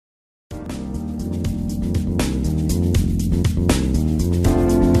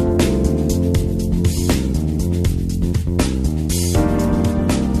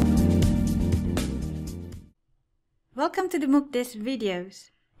Welcome to the MOOCDIS videos.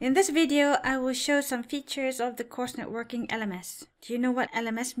 In this video, I will show some features of the Course Networking LMS. Do you know what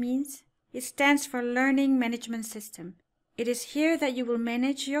LMS means? It stands for Learning Management System. It is here that you will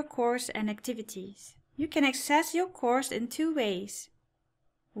manage your course and activities. You can access your course in two ways.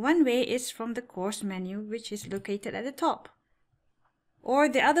 One way is from the course menu, which is located at the top. Or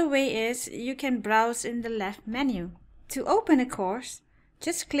the other way is you can browse in the left menu. To open a course,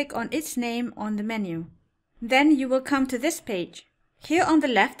 just click on its name on the menu. Then you will come to this page. Here on the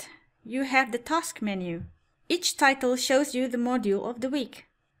left, you have the task menu. Each title shows you the module of the week.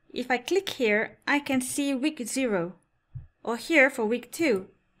 If I click here, I can see week 0, or here for week 2,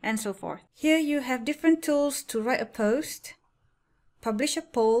 and so forth. Here you have different tools to write a post, publish a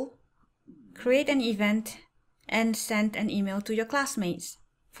poll, create an event, and send an email to your classmates.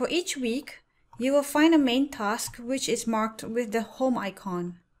 For each week, you will find a main task which is marked with the home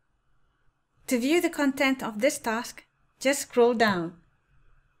icon. To view the content of this task, just scroll down.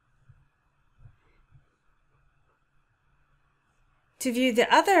 To view the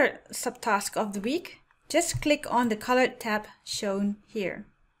other subtask of the week, just click on the colored tab shown here.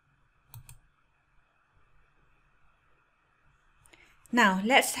 Now,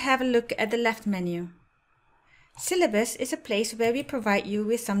 let's have a look at the left menu. Syllabus is a place where we provide you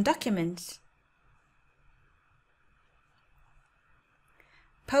with some documents.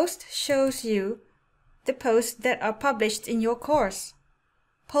 Post shows you the posts that are published in your course.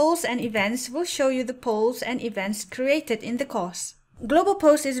 Polls and events will show you the polls and events created in the course. Global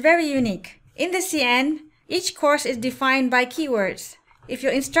Post is very unique. In the CN, each course is defined by keywords. If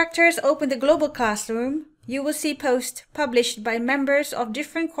your instructors open the global classroom, you will see posts published by members of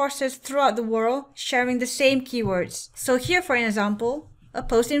different courses throughout the world sharing the same keywords. So here, for example, a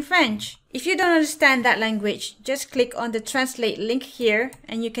post in French. If you don't understand that language, just click on the translate link here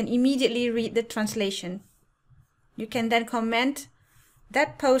and you can immediately read the translation. You can then comment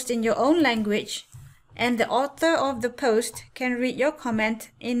that post in your own language, and the author of the post can read your comment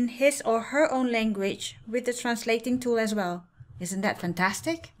in his or her own language with the translating tool as well. Isn't that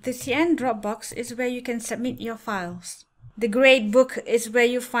fantastic? The CN Dropbox is where you can submit your files. The gradebook is where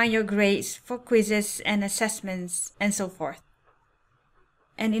you find your grades for quizzes and assessments and so forth.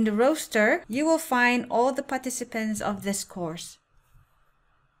 And in the roster, you will find all the participants of this course.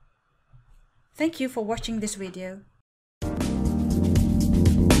 Thank you for watching this video.